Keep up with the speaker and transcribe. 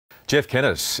Jeff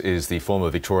Kennett is the former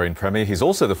Victorian Premier. He's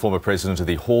also the former president of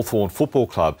the Hawthorn Football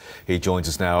Club. He joins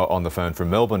us now on the phone from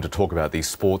Melbourne to talk about the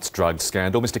sports drug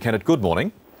scandal. Mr. Kennett, good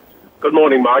morning. Good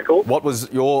morning, Michael. What was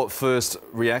your first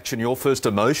reaction, your first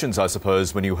emotions, I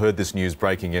suppose, when you heard this news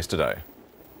breaking yesterday?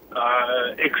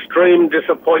 Extreme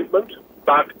disappointment,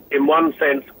 but in one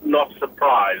sense, not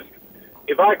surprised.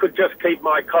 If I could just keep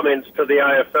my comments to the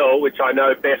AFL, which I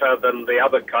know better than the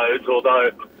other codes,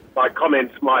 although my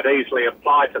comments might easily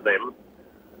apply to them.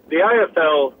 The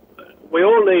AFL, we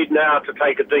all need now to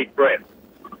take a deep breath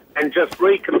and just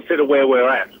reconsider where we're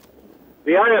at.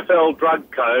 The AFL drug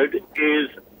code is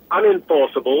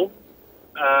unenforceable.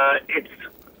 It's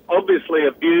obviously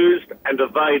abused and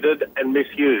evaded and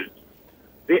misused.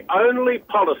 The only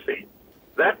policy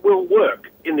that will work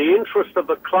in the interest of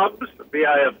the clubs, the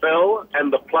AFL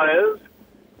and the players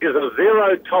is a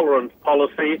zero-tolerance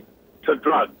policy to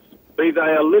drugs, be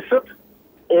they illicit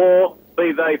or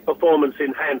be they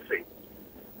performance-enhancing.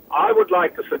 I would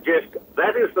like to suggest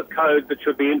that is the code that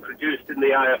should be introduced in the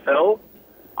AFL.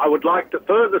 I would like to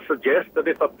further suggest that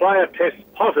if a player tests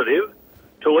positive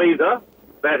to either,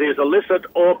 that is illicit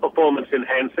or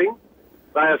performance-enhancing,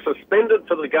 they are suspended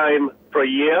for the game for a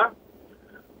year.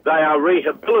 They are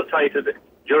rehabilitated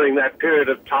during that period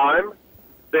of time.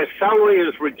 Their salary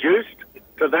is reduced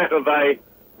to that of a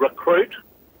recruit.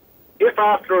 If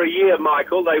after a year,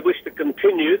 Michael, they wish to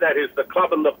continue, that is the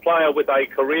club and the player with a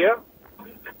career,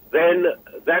 then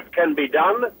that can be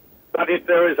done. But if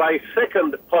there is a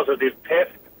second positive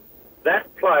test,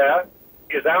 that player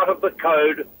is out of the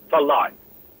code for life.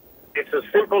 It's as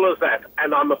simple as that.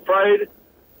 And I'm afraid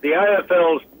the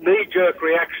AFL's knee-jerk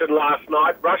reaction last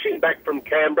night, rushing back from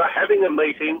Canberra, having a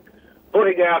meeting,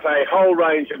 putting out a whole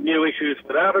range of new issues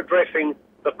without addressing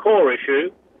the core issue,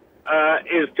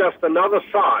 is just another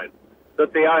sign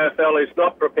that the AFL is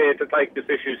not prepared to take this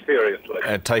issue seriously.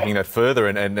 And taking that further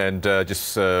and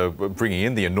just bringing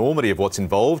in the enormity of what's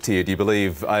involved here, do you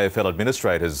believe AFL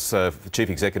administrators, Chief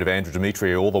Executive Andrew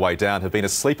Dimitri all the way down, have been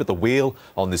asleep at the wheel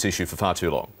on this issue for far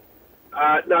too long?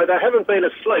 No, they haven't been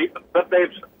asleep, but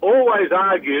they've always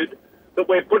argued that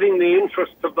we're putting the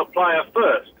interests of the player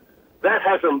first. That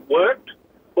hasn't worked.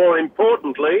 More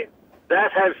importantly,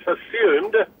 that has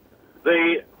assumed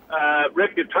the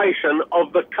reputation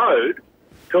of the code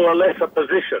to a lesser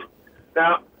position.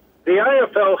 Now, the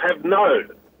AFL have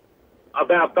known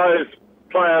about those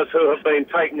players who have been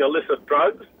taking illicit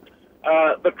drugs.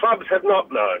 The clubs have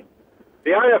not known.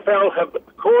 The AFL have,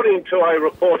 according to a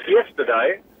report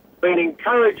yesterday, been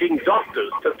encouraging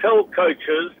doctors to tell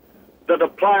coaches that a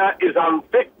player is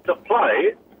unfit to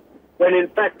play when in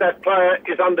fact that player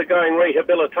is undergoing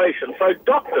rehabilitation. So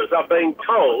doctors are being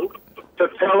told to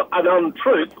tell an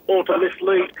untruth or to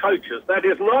mislead coaches. That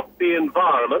is not the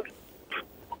environment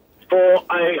for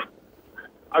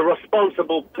a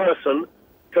responsible person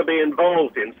to be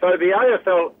involved in. So the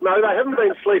AFL, no, they haven't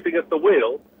been sleeping at the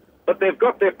wheel, but they've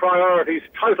got their priorities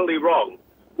totally wrong.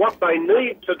 What they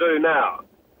need to do now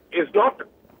is not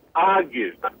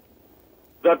argue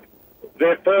that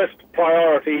their first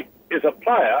priority is a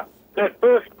player. Their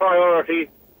first priority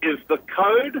is the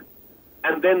code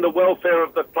and then the welfare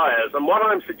of the players. And what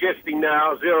I'm suggesting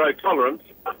now, zero tolerance,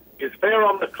 is fair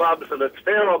on the clubs and it's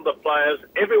fair on the players.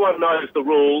 Everyone knows the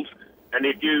rules, and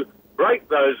if you break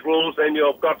those rules, then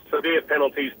you've got severe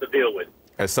penalties to deal with.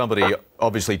 As somebody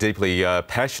obviously deeply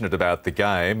passionate about the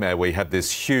game, we have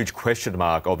this huge question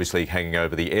mark obviously hanging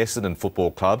over the Essendon Football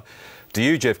Club. Do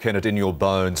you, Jeff Kennett, in your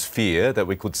bones fear that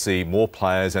we could see more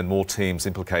players and more teams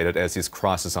implicated as this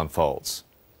crisis unfolds?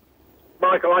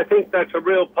 Michael, I think that's a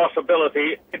real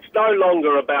possibility. It's no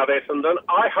longer about Essendon.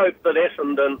 I hope that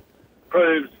Essendon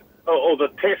proves, or the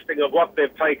testing of what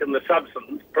they've taken, the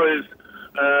substance, proves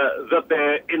that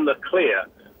they're in the clear.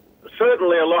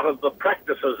 Certainly a lot of the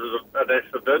practices at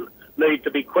Essendon need to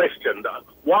be questioned.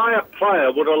 Why a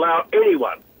player would allow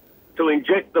anyone to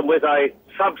inject them with a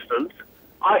substance,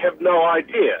 I have no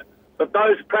idea. But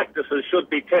those practices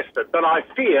should be tested. But I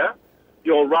fear,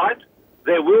 you're right,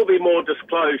 there will be more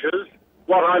disclosures.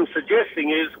 What I'm suggesting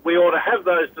is we ought to have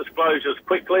those disclosures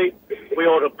quickly. We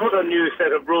ought to put a new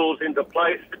set of rules into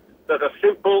place that are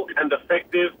simple and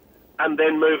effective, and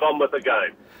then move on with the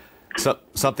game.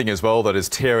 Something as well that is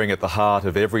tearing at the heart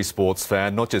of every sports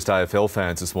fan, not just AFL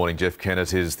fans this morning, Jeff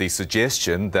Kennett, is the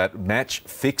suggestion that match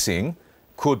fixing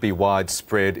could be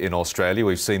widespread in Australia.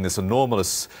 We've seen this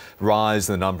enormous rise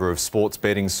in the number of sports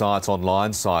betting sites,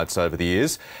 online sites over the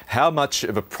years. How much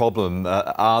of a problem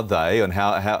are they, and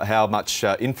how much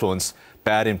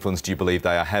bad influence do you believe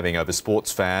they are having over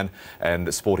sports fans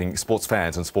and sports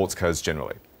codes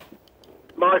generally?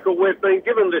 Michael, we've been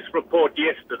given this report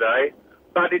yesterday,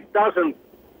 but it doesn't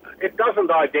it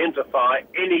doesn't identify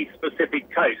any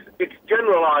specific case. It's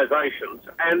generalisations.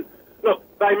 And look,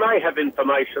 they may have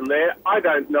information there. I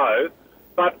don't know.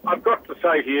 But I've got to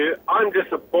say to you, I'm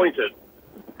disappointed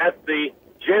at the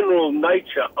general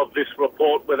nature of this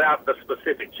report without the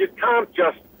specifics. You can't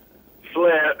just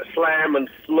slam and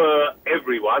slur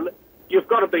everyone. You've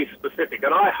got to be specific.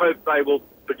 And I hope they will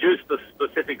produce the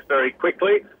specifics very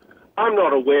quickly. I'm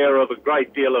not aware of a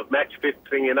great deal of match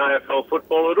fixing in AFL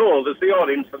football at all. There's the odd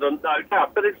incident, no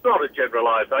doubt, but it's not a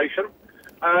generalisation.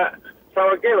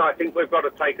 So again, I think we've got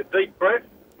to take a deep breath.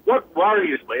 What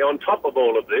worries me on top of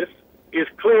all of this is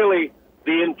clearly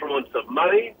the influence of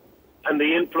money and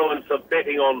the influence of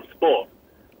betting on sport.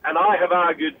 And I have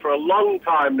argued for a long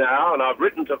time now, and I've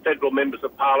written to federal members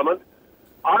of parliament,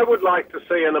 I would like to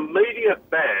see an immediate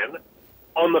ban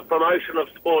on the promotion of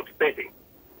sports betting.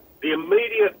 The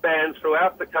immediate ban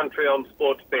throughout the country on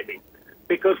sports betting,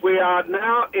 because we are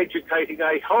now educating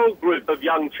a whole group of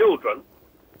young children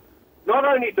not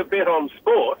only to bet on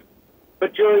sport,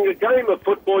 but during a game of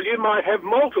football you might have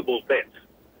multiple bets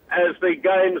as the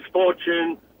game's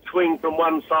fortune swing from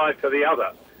one side to the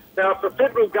other. Now, if the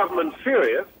federal government's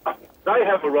serious, they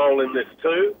have a role in this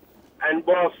too, and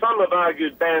while some have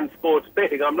argued ban sports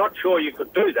betting, I'm not sure you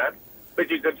could do that, but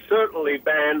you could certainly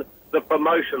ban the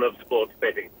promotion of sports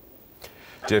betting.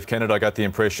 Jeff Kennett, I got the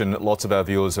impression lots of our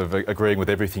viewers are agreeing with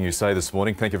everything you say this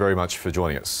morning. Thank you very much for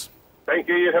joining us. Thank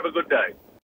you. You have a good day.